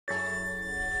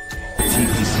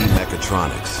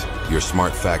Mechatronics, your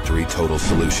smart factory total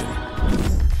solution.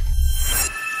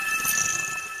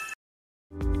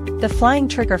 The flying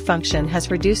trigger function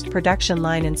has reduced production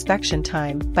line inspection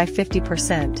time by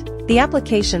 50%. The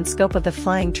application scope of the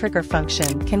flying trigger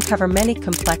function can cover many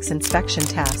complex inspection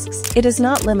tasks. It is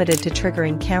not limited to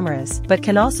triggering cameras, but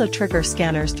can also trigger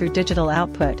scanners through digital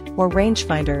output, or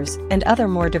rangefinders, and other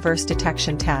more diverse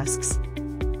detection tasks.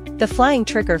 The flying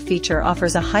trigger feature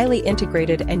offers a highly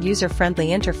integrated and user-friendly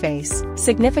interface,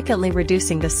 significantly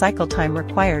reducing the cycle time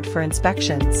required for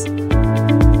inspections.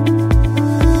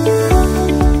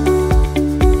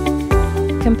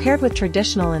 Compared with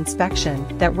traditional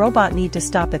inspection, that robot need to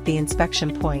stop at the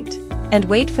inspection point and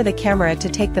wait for the camera to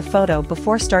take the photo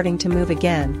before starting to move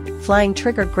again, flying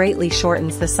trigger greatly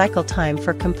shortens the cycle time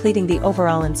for completing the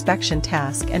overall inspection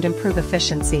task and improve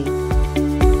efficiency.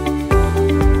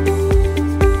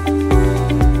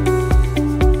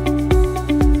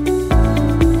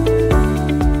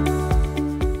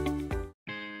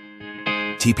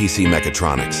 TPC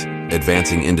Mechatronics,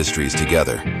 advancing industries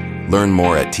together. Learn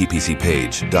more at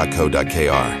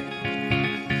tpcpage.co.kr.